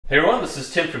Hey everyone, this is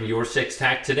Tim from Your 6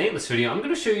 Tech. Today in this video, I'm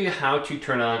going to show you how to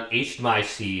turn on HDMI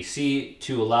CEC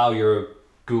to allow your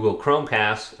Google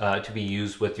Chromecast to be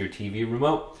used with your TV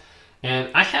remote. And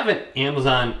I have an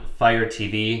Amazon Fire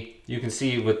TV. You can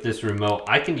see with this remote,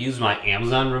 I can use my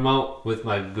Amazon remote with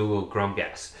my Google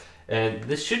Chromecast. And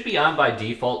this should be on by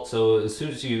default, so as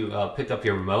soon as you pick up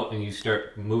your remote and you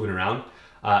start moving around,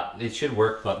 it should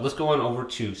work. But let's go on over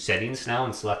to Settings now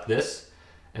and select this,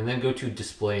 and then go to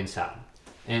Display and Sound.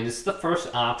 And it's the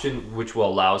first option which will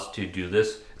allow us to do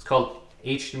this. It's called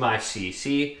HDMI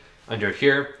CEC under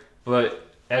here, but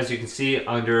as you can see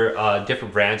under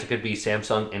different brands, it could be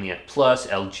Samsung Anynet Plus,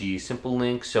 LG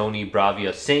SimpLink, Sony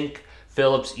Bravia Sync,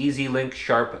 Philips EasyLink,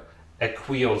 Sharp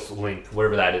Equios Link,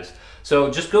 whatever that is.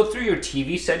 So just go through your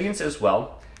TV settings as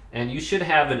well, and you should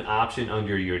have an option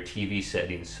under your TV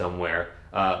settings somewhere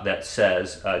that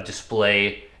says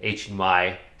Display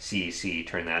HDMI CEC.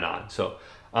 Turn that on. So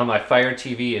on my Fire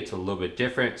TV, it's a little bit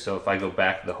different. So if I go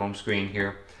back to the home screen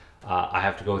here, I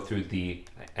have to go through the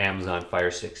Amazon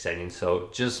Fire Stick settings. So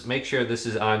just make sure this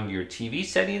is on your TV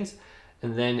settings,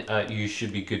 and then you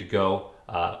should be good to go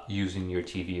using your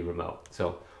TV remote.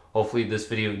 So hopefully this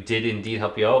video did indeed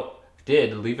help you out. If it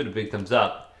did, leave it a big thumbs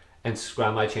up and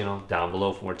subscribe to my channel down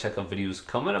below for more tech videos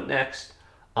coming up next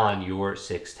on Your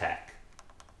 6 Tech.